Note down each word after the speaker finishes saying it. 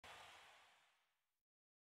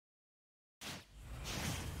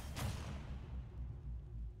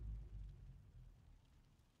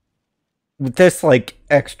with this, like,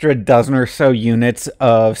 extra dozen or so units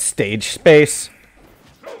of stage space,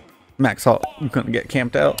 max ult, I'm gonna get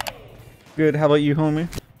camped out. Good, how about you, homie?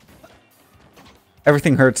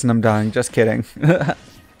 Everything hurts and I'm dying, just kidding.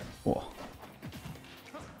 Whoa.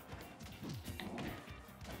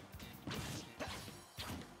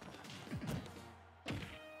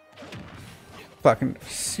 Fucking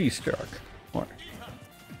sea shark. What?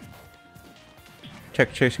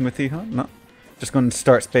 Check chasing with you, huh? No. Just going to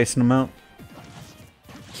start spacing them out.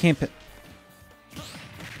 Camp it.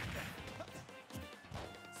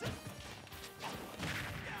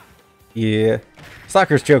 Yeah.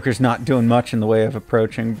 Slacker's Joker's not doing much in the way of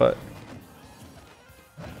approaching, but...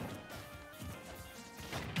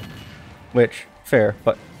 Which, fair,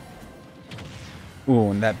 but... Ooh,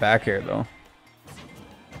 and that back air, though.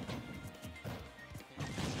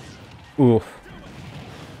 Ooh.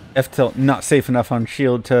 F-tilt not safe enough on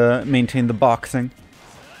shield to maintain the boxing.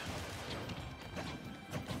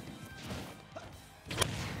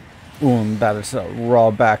 Ooh, and that is a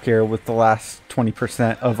raw back air with the last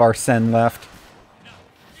 20% of our Sen left.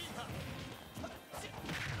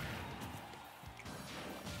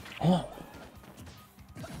 Oh.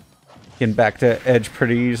 Getting back to edge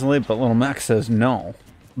pretty easily, but Little Max says no.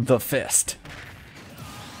 The fist.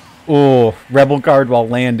 Ooh, Rebel Guard while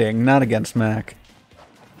landing, not against Mac.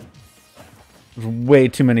 There's way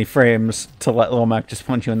too many frames to let Little Mac just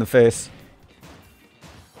punch you in the face.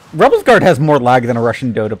 Rebel's Guard has more lag than a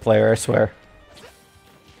Russian Dota player, I swear.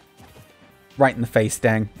 Right in the face,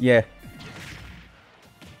 dang. Yeah.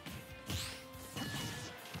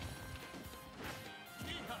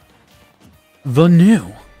 The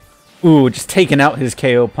new. Ooh, just taking out his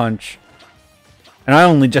KO punch. And I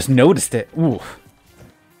only just noticed it. Ooh.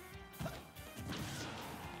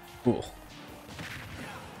 Ooh.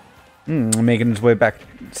 Making his way back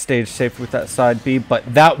stage safe with that side B,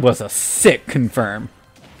 but that was a sick confirm.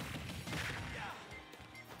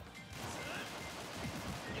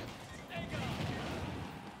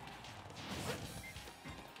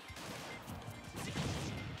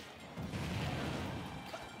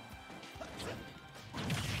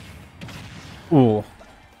 Ooh.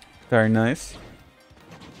 Very nice.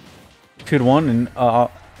 2-1, and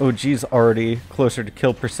OG's already closer to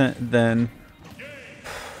kill percent than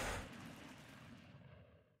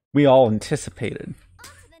we all anticipated.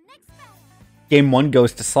 Game 1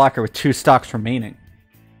 goes to Slacker with 2 stocks remaining.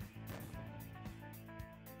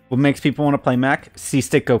 What makes people want to play Mac?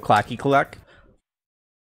 C-Stick go clacky clack.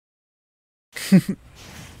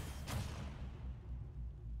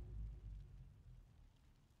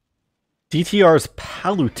 DTR's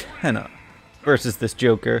Palutena versus this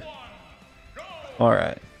Joker.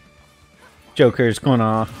 Alright. Joker's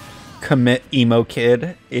gonna commit Emo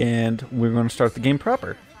Kid, and we're gonna start the game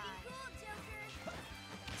proper.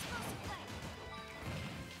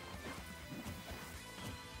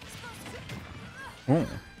 Oh.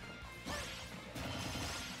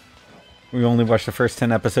 We only watched the first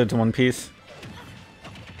 10 episodes of One Piece.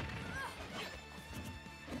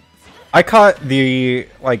 I caught the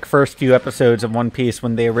first few episodes of One Piece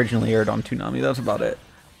when they originally aired on Toonami. That's about it.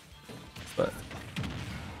 But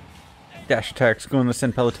dash attack's going to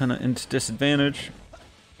send Palutena into disadvantage.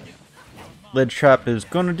 Ledge trap is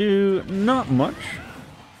going to do not much.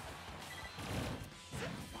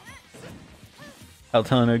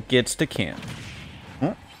 Palutena gets to camp.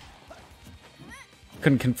 Oh.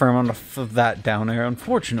 Couldn't confirm enough of that down air,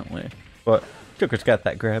 unfortunately. But Joker's got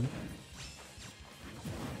that grab.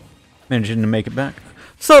 Managing to make it back.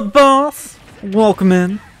 Sup, boss? Welcome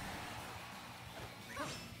in.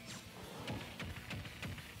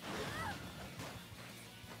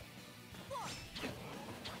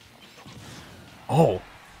 Oh,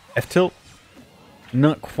 F-tilt.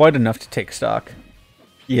 Not quite enough to take stock.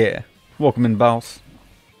 Yeah, welcome in, boss.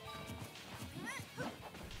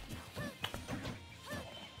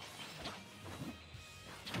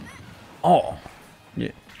 Oh,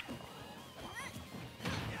 yeah.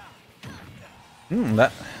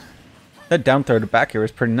 That down throw to back here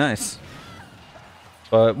was pretty nice.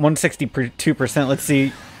 But 162%, let's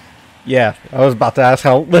see. Yeah, I was about to ask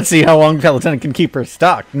let's see how long Palutena can keep her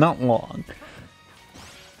stock. Not long.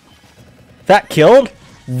 That killed?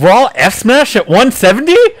 Raw F smash at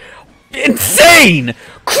 170? Insane!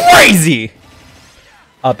 Crazy!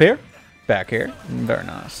 Up here, back here. Very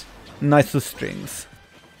nice. Nice with strings.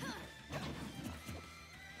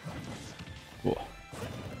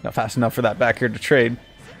 Not fast enough for that back here to trade.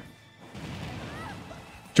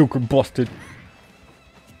 Joker busted.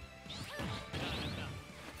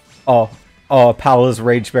 Oh, Paola's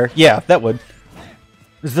Rage Bear. Yeah, that would.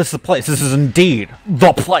 Is this the place? This is indeed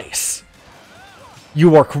the place.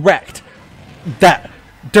 You are correct. that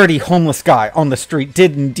dirty homeless guy on the street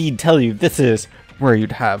did indeed tell you this is where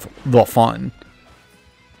you'd have the fun.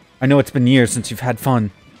 I know it's been years since you've had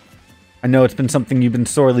fun. I know it's been something you've been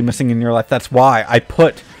sorely missing in your life. That's why I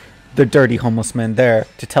put the dirty homeless man there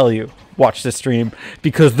to tell you, watch this stream,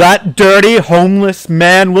 because that dirty homeless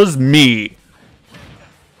man was me.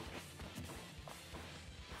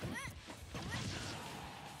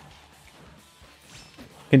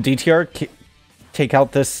 Can DTR take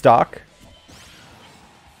out this stock?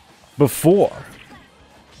 Before.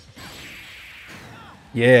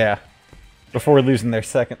 Yeah. Before losing their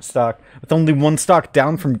second stock. With only one stock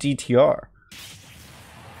down from DTR.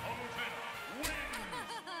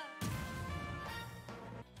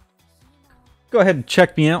 Go ahead and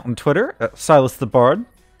check me out on Twitter at Silas the Bard.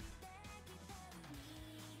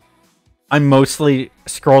 I mostly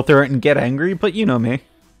scroll through it and get angry, but you know me.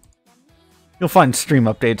 You'll find stream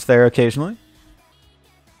updates there occasionally.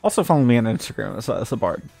 Also follow me on Instagram at Silas the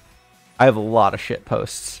Bard. I have a lot of shit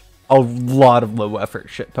posts. A lot of low effort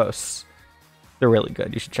shit posts. They're really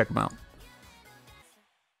good. You should check them out.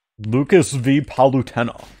 Lucas V.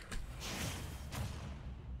 Palutena.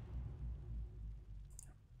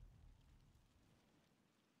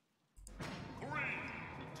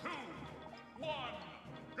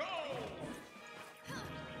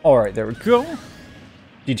 Alright, there we go.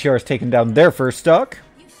 DTR has taken down their first stock.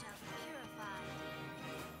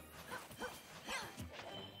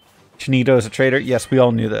 Chinito is a traitor. Yes, we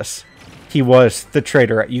all knew this. He was the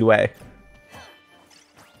traitor at UA.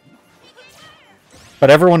 But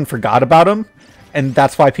everyone forgot about him, and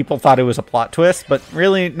that's why people thought it was a plot twist, but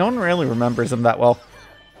really, no one really remembers him that well.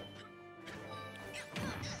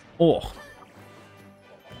 Oh.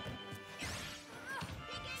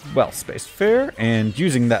 Well, spaced fair, and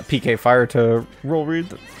using that PK fire to roll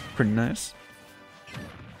read, pretty nice.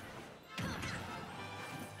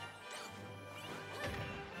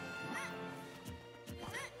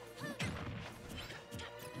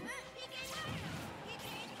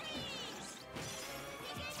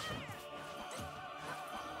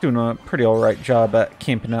 Doing a pretty alright job at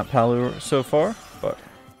camping out Palu so far, but...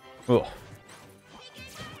 ugh.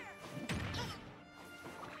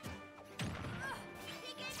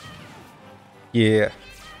 Yeah.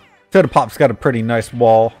 Pop's got a pretty nice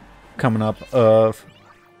wall coming up of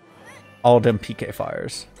all them PK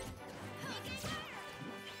fires.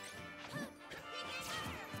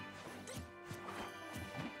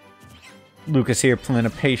 Lucas here playing a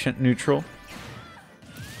patient neutral.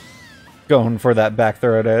 Going for that back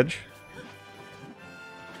throw at edge.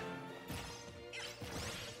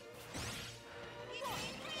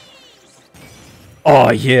 Oh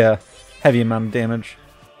yeah. Heavy amount of damage.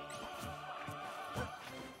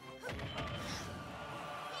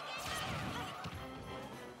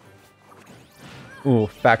 Ooh,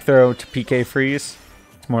 back throw to PK freeze.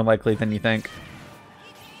 It's more likely than you think.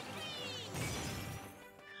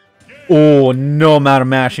 Oh, no amount of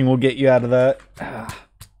mashing will get you out of that.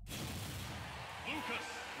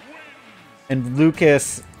 And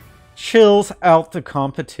Lucas chills out the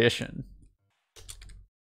competition.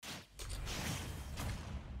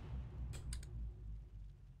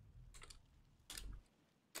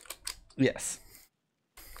 Yes.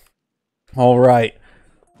 All right.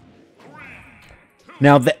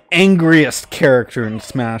 Now the angriest character in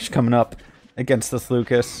Smash coming up against this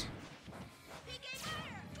Lucas.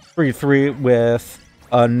 3-3 with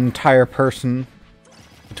an entire person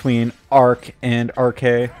between ARK and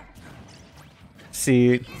RK.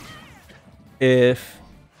 See if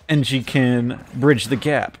NG can bridge the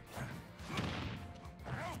gap.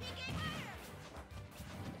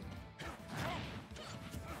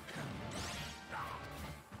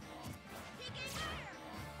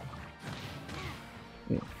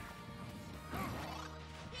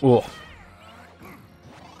 Ooh.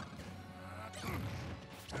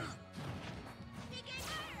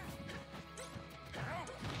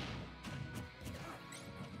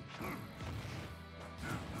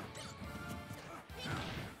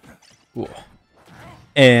 Ooh.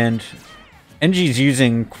 And NG's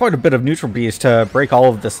using quite a bit of neutral bees to break all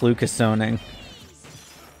of this Lucas zoning.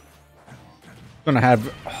 Gonna have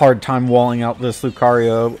a hard time walling out this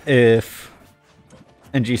Lucario if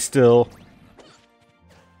NG still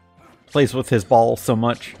plays with his ball so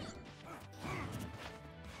much.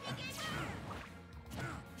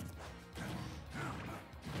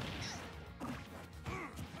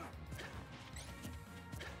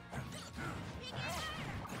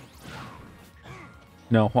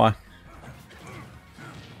 No, why?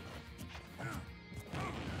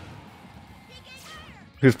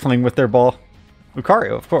 Who's playing with their ball?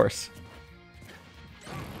 Lucario, of course.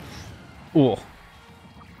 Ooh.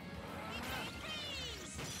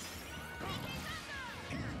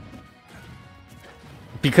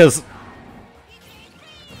 Because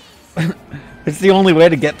it's the only way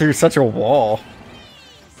to get through such a wall.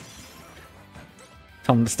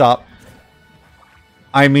 Tell him to stop.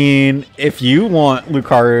 I mean, if you want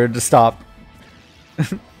Lucario to stop,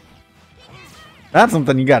 that's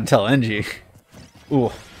something you gotta tell NG.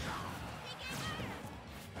 Ooh.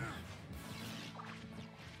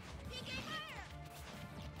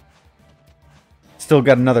 Still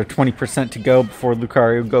got another 20% to go before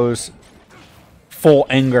Lucario goes full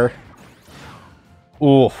anger.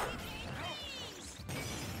 Ooh.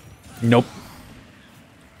 Nope.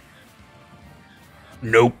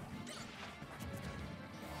 Nope.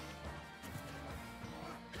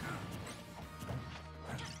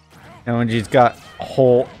 Now NG's got a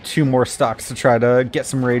whole 2 more stocks to try to get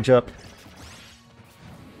some rage up.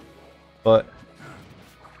 But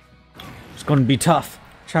it's going to be tough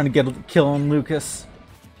trying to get a kill on Lucas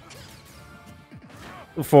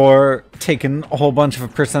before taking a whole bunch of a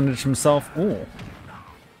percentage himself. Ooh.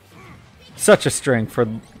 Such a strength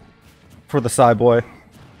for the Psy Boy.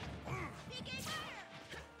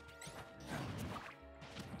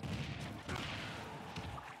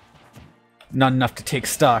 Not enough to take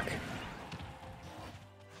stock.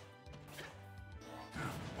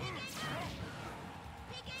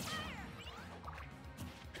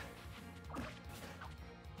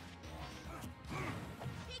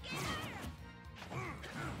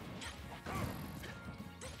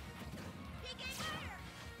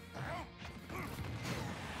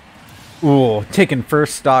 Ooh, taking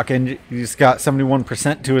first stock, and he's got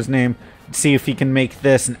 71% to his name. See if he can make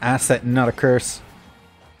this an asset and not a curse.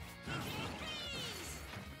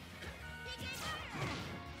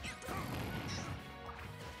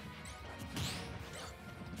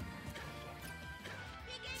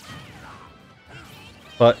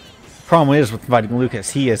 But problem is with fighting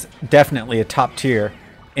Lucas, he is definitely a top tier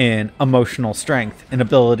in emotional strength and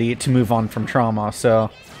ability to move on from trauma.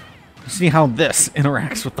 So see how this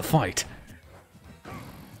interacts with the fight.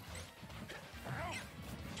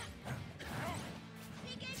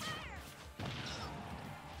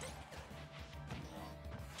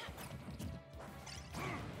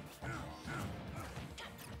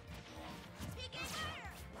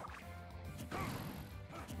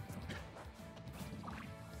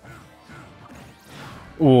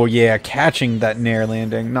 Oh yeah, catching that nair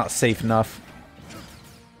landing, not safe enough.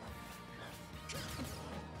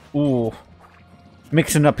 Ooh.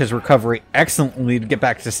 Mixing up his recovery excellently to get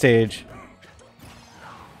back to stage.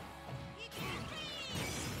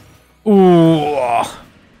 Ooh.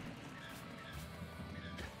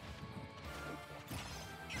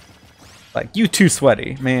 Like, you too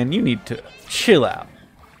sweaty, man. You need to chill out.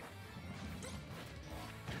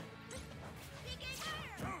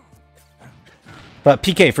 But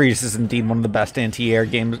PK Freeze is indeed one of the best anti-air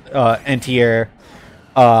games, anti-air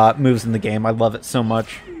moves in the game. I love it so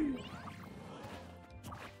much.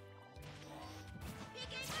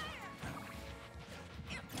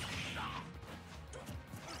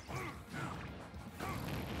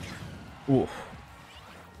 Ooh.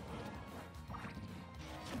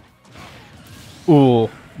 Ooh.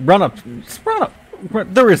 Run up. Just run up.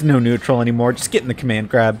 There is no neutral anymore. Just get in the command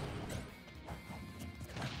grab.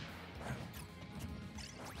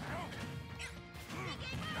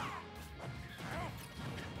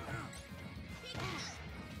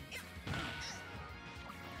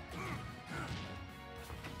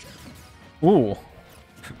 Ooh.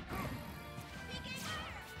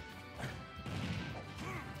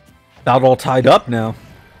 About all tied up now.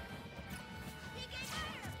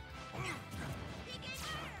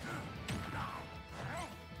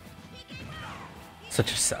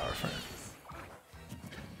 Such a sour friend.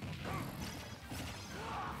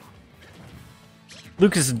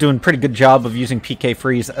 Lucas is doing a pretty good job of using PK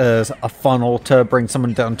Freeze as a funnel to bring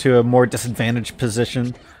someone down to a more disadvantaged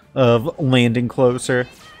position of landing closer.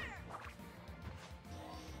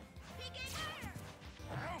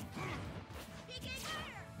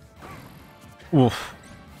 Oof.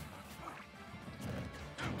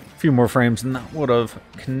 A few more frames and that would have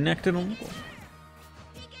connected them.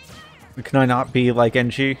 Can I not be like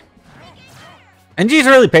NG? NG's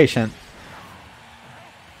really patient.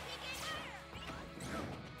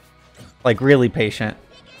 Like, really patient.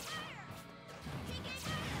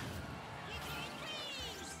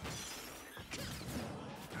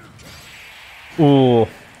 Ooh.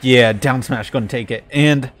 Yeah, down smash gonna take it.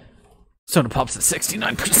 And Soda Pop's at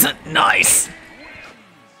 69%. Nice!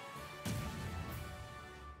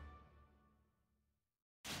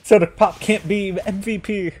 Soda Pop can't be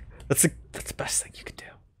MVP. That's the best thing you can do.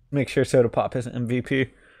 Make sure Soda Pop is an MVP.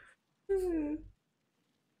 3,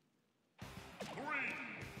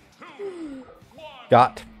 2, 1,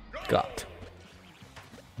 Got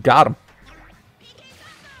him.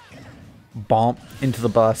 Bomb into the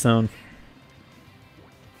blast zone.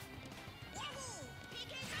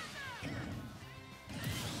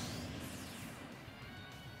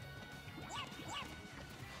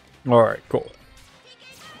 Alright, cool.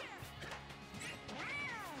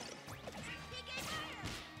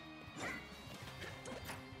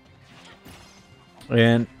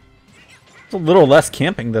 And it's a little less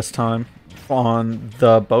camping this time on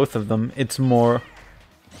the both of them. It's more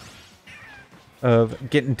of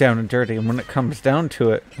getting down and dirty, and when it comes down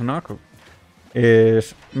to it, Hanako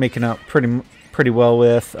is making out pretty well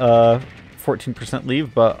with 14%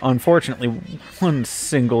 leave, but unfortunately one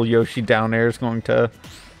single Yoshi down air is going to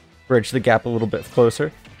bridge the gap a little bit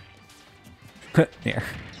closer. There.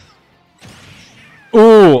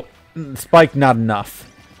 Ooh! Spike not enough.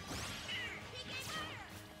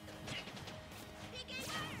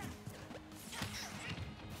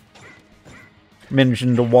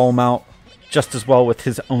 Managing to wall him out just as well with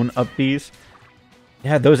his own up Bs.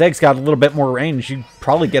 Yeah, those eggs got a little bit more range. You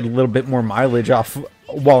probably get a little bit more mileage off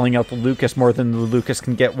walling out the Lucas more than the Lucas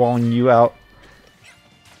can get walling you out.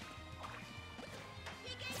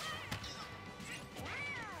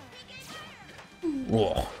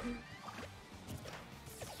 Whoa.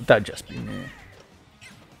 That'd just be me.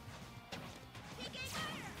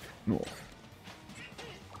 Whoa.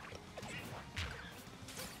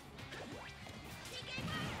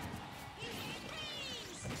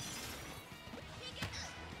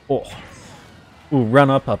 Oh. Ooh, run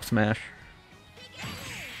up smash.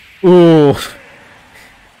 Ooh. If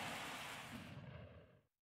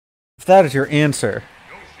that is your answer,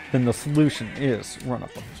 then the solution is run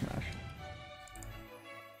up smash.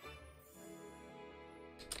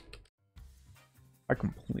 I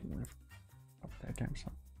completely fucked that damn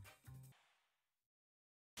song.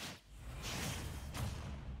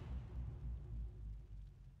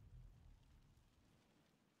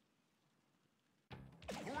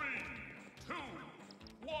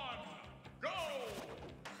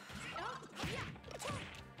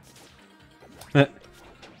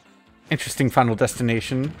 Interesting final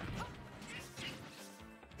destination.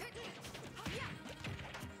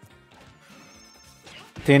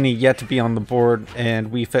 Danny yet to be on the board,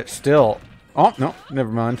 and we fit still. Oh, no,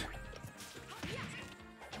 never mind.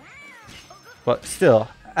 But still,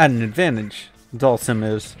 at an advantage, Dalsim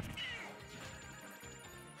is.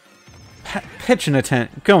 Pitching a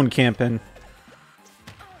tent, going camping.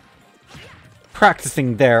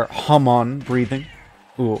 Practicing their hum on breathing.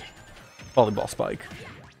 Ooh, volleyball spike.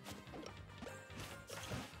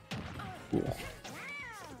 Ooh.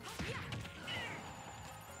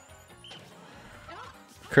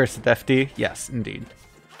 Cursed FD? Yes, indeed.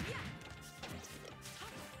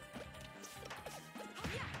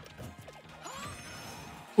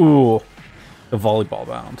 Ooh, the volleyball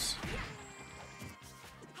bounce.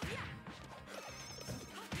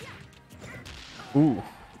 Ooh.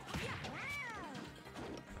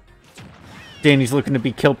 Danny's looking to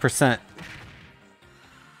be kill percent.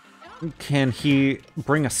 Can he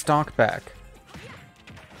bring a stock back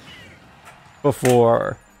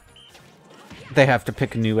before they have to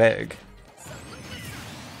pick a new egg?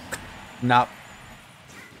 Nope.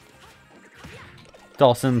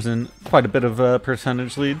 Dalsim's in quite a bit of a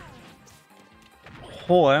percentage lead.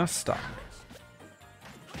 Whole ass stock.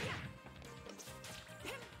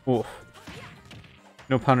 Ooh.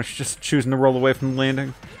 No punish, just choosing to roll away from the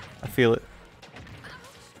landing. I feel it.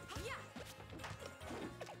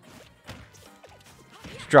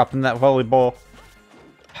 Just dropping that volleyball.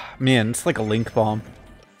 Man, it's like a link bomb.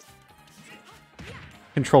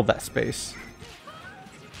 Control that space.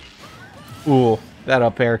 Ooh, that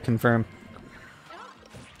up air confirmed.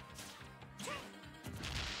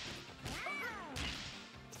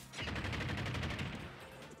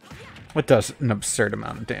 It does an absurd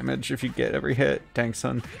amount of damage if you get every hit. Dang,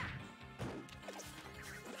 son.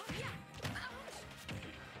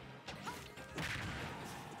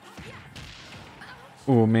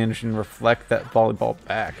 Ooh, managing to reflect that volleyball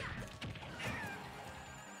back.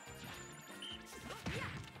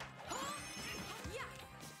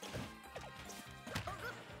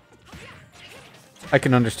 I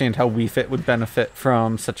can understand how Wii Fit would benefit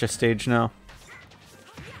from such a stage now.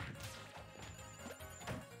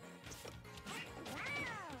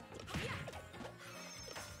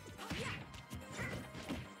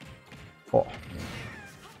 Oh.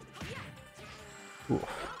 Ooh.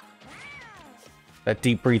 That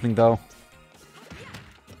deep breathing, though.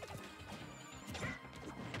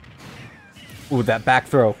 Ooh, that back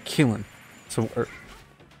throw. Killing. So,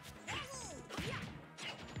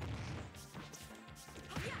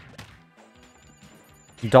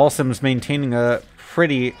 Dalsim's maintaining a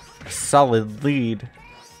pretty solid lead.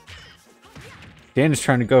 Dan is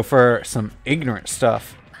trying to go for some ignorant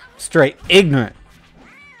stuff. Straight ignorant.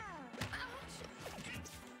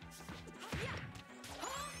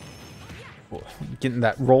 Ooh, getting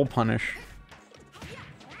that roll punish.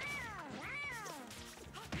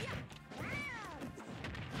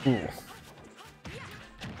 Ooh.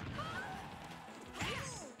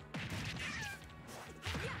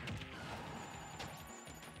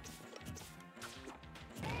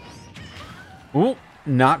 Ooh,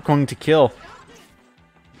 not going to kill.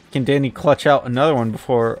 Can Danny clutch out another one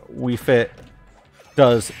before We Fit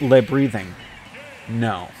does le breathing?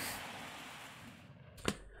 No.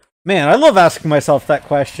 Man, I love asking myself that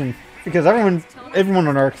question because everyone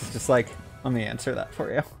on ARK is just like, let me answer that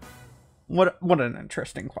for you. What an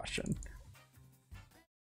interesting question.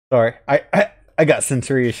 Sorry, I got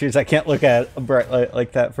sensory issues. I can't look at a bright light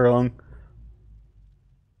like that for long.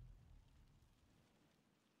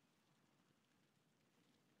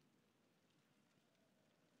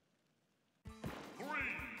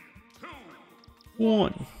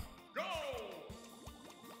 One.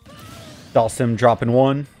 Dalsim dropping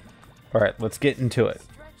one. Alright, let's get into it.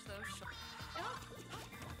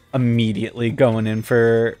 Immediately going in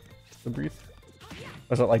for the breathe.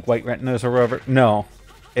 Was it like white retinas or whatever? No.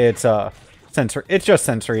 It's it's just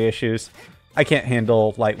sensory issues. I can't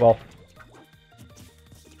handle light well.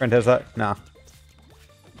 Friend has that? Nah.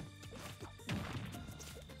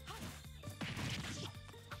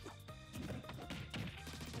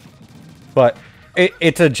 But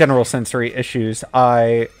it's a general sensory issues.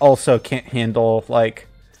 I also can't handle, like,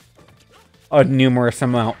 a numerous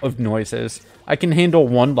amount of noises. I can handle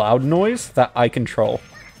one loud noise that I control.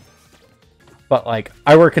 But, like,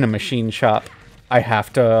 I work in a machine shop. I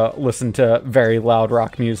have to listen to very loud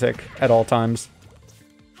rock music at all times.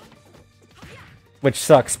 Which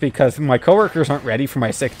sucks because my coworkers aren't ready for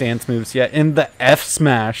my sick dance moves yet. And the F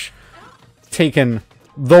smash taken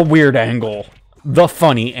the weird angle. The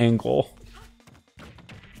funny angle.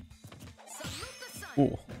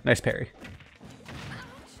 Ooh, nice parry.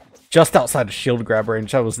 Just outside of shield grab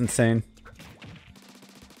range, that was insane.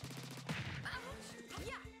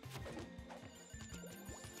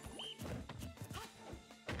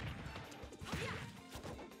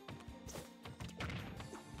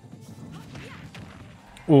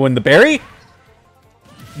 Ooh, and the berry?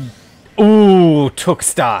 Ooh, took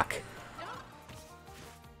stock.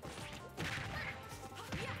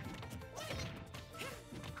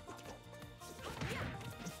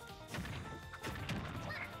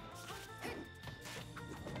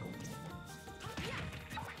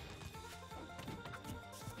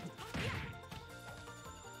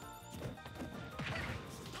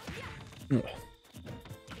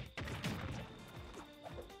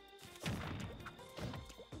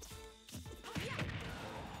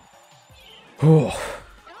 Ooh.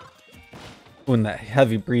 When that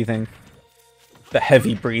heavy breathing. The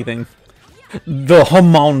heavy breathing. The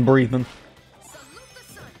Hamon breathing.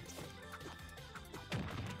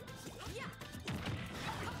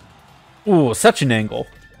 Ooh, such an angle.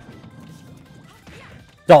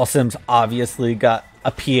 Dalsim's obviously got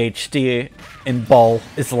a PhD in ball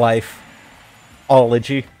is life.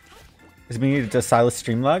 Ology. Is it meaning to Silas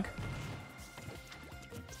Streamlag?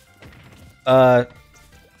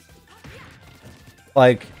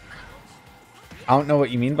 Like, I don't know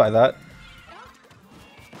what you mean by that.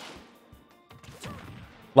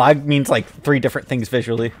 Lag means like 3 different things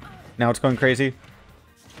visually. Now it's going crazy.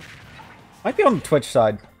 Might be on the Twitch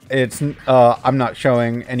side. It's, I'm not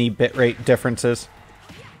showing any bitrate differences.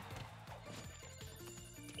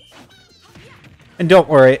 And don't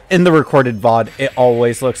worry, in the recorded VOD, it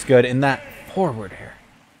always looks good in that forward air.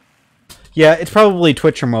 Yeah, it's probably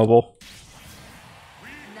Twitch or mobile.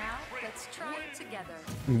 Now, let's try it together.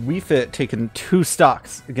 We Fit taking 2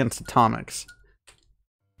 stocks against Atomics.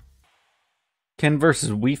 Ken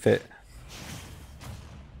versus We Fit.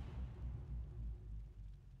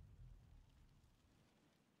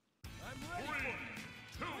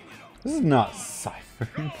 This is not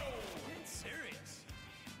Cypher.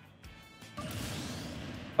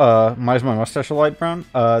 Why is my mustache a light brown?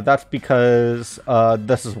 That's because,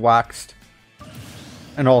 this is waxed.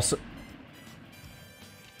 And also...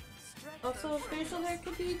 Also, facial hair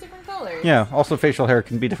could be different colors. Yeah, also facial hair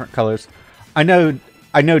can be different colors. I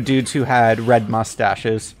know dudes who had red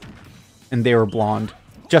mustaches, and they were blonde.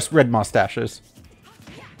 Just red mustaches.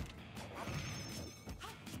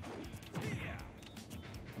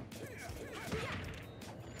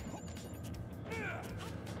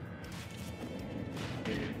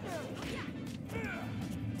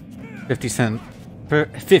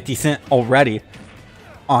 $50 cent already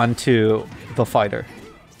onto the fighter.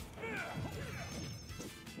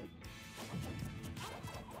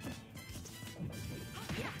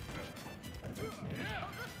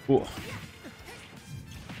 Ooh.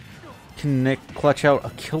 Can Nick clutch out a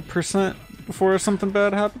kill percent before something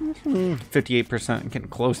bad happens? 58%, getting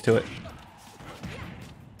close to it.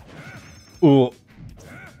 Ooh.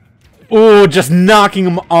 Ooh, just knocking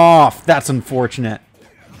him off. That's unfortunate.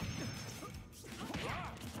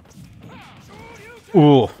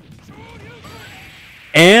 Ooh.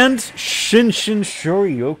 And Shinshin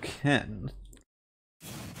Shoryuken.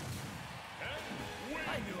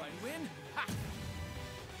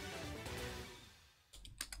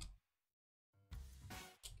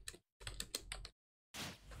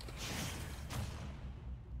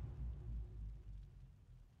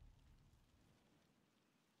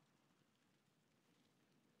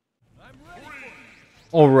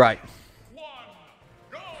 All right.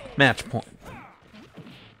 Match point.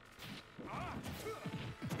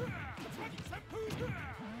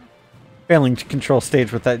 Failing to control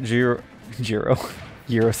stage with that gyro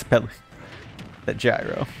spelling. That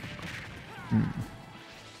gyro.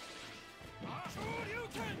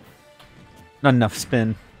 Not enough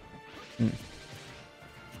spin.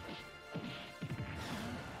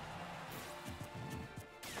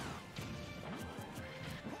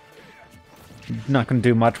 Not going to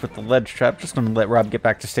do much with the ledge trap. Just going to let Rob get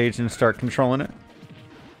back to stage and start controlling it.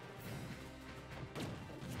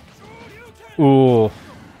 Ooh.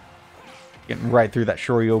 Getting right through that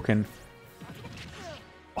Shoryuken.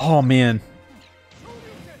 Oh, man.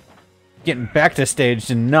 Getting back to stage.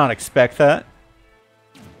 Did not expect that.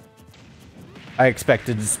 I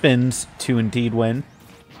expected spins to indeed win.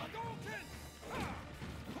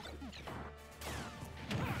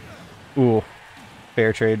 Ooh.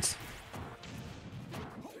 Fair trades.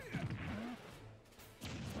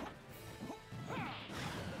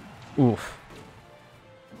 Oof.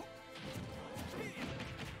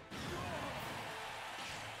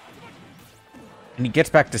 And he gets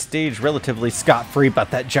back to stage relatively scot-free,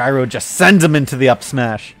 but that gyro just sends him into the up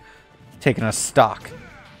smash. Taking a stock.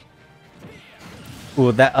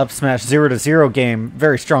 Ooh, that up smash 0-0 game.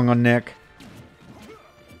 Very strong on Nick.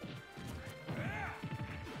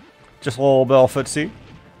 Just a little bit of footsie.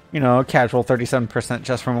 You know, casual 37%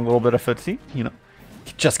 just from a little bit of footsie. You know,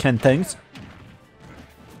 just can things.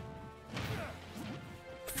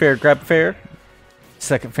 Fair grab fair.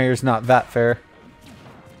 Second fair is not that fair.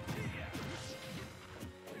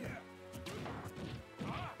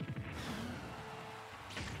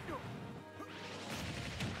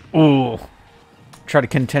 Ooh. Try to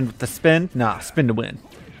contend with the spin. Nah, spin to win.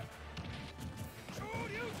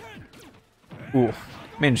 Ooh.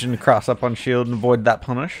 Managing to cross up on shield and avoid that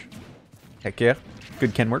punish. Heck yeah.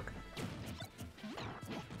 Good Ken work.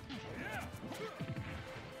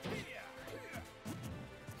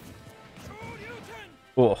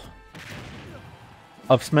 Ooh.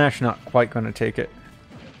 Up smash, not quite going to take it.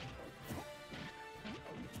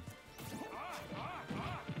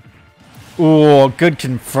 Ooh, good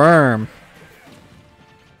confirm.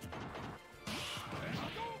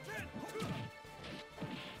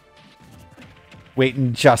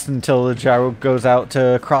 Waiting just until the gyro goes out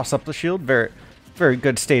to cross up the shield. Very, very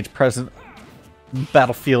good stage present.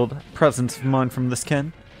 Battlefield presence of mind from this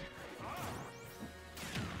Ken.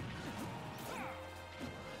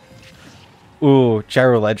 Ooh,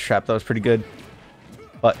 gyro ledge trap. That was pretty good.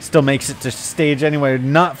 But still makes it to stage anyway.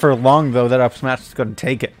 Not for long, though. That up smash is going to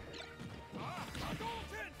take it.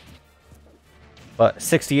 But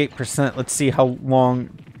 68%. Let's see how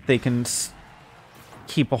long they can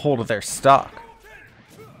keep a hold of their stock.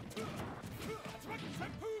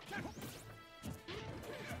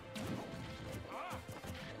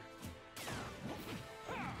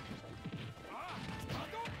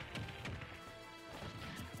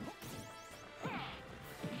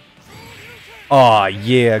 Aw,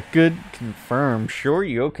 yeah, good confirm.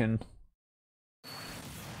 Shoryuken.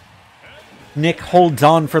 Nick holds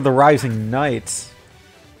on for the Rising Knights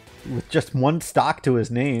with just one stock to his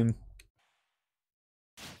name.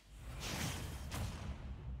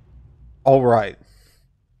 Alright.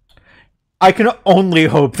 I can only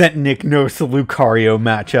hope that Nick knows the Lucario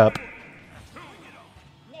matchup.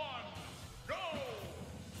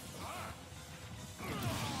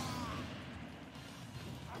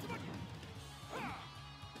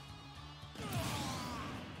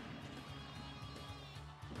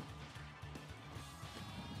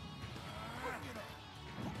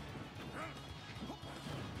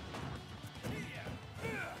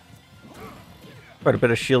 Quite a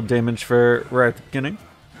bit of shield damage for right at the beginning.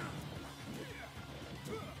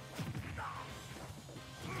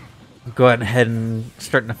 Go ahead and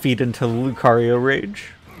starting to feed into the Lucario rage.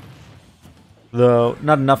 Though,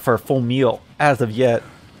 not enough for a full meal, as of yet.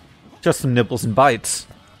 Just some nibbles and bites.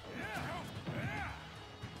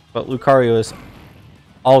 But Lucario is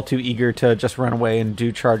all too eager to just run away and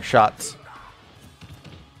do charge shots.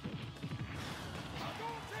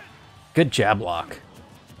 Good jab lock.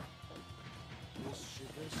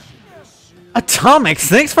 Atomics,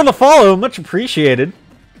 thanks for the follow, much appreciated.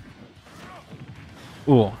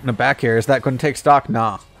 Ooh, and a back air, is that going to take stock?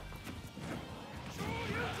 Nah.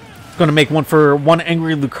 It's going to make one for one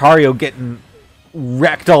angry Lucario getting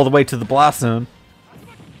wrecked all the way to the blast zone.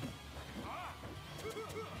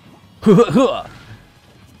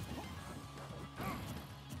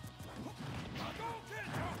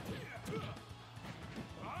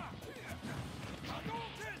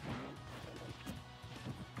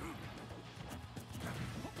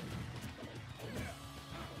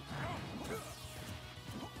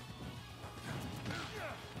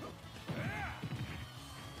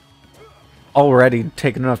 Already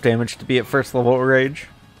taking enough damage to be at first level rage.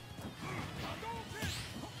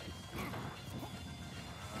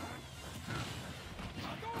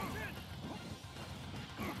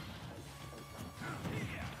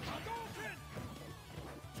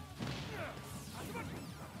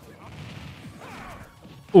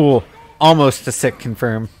 Ooh, almost a sick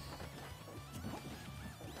confirm.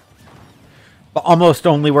 But almost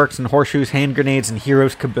only works in horseshoes, hand grenades, and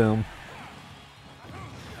heroes kaboom.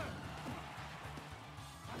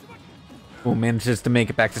 Ooh, manages to make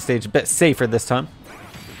it back to stage a bit safer this time.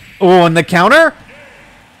 Oh, and the counter?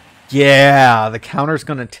 Yeah, the counter's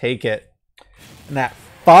gonna take it. And that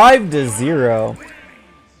 5-0.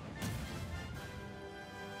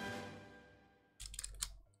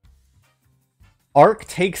 ARK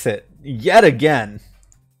takes it yet again.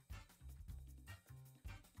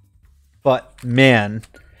 But man,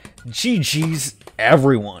 GG's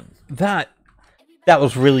everyone. That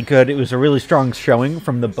was really good. It was a really strong showing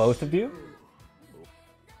from the both of you.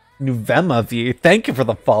 Nuvema V, thank you for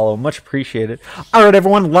the follow. Much appreciated. Alright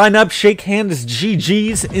everyone, line up, shake hands,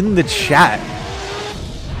 GG's in the chat.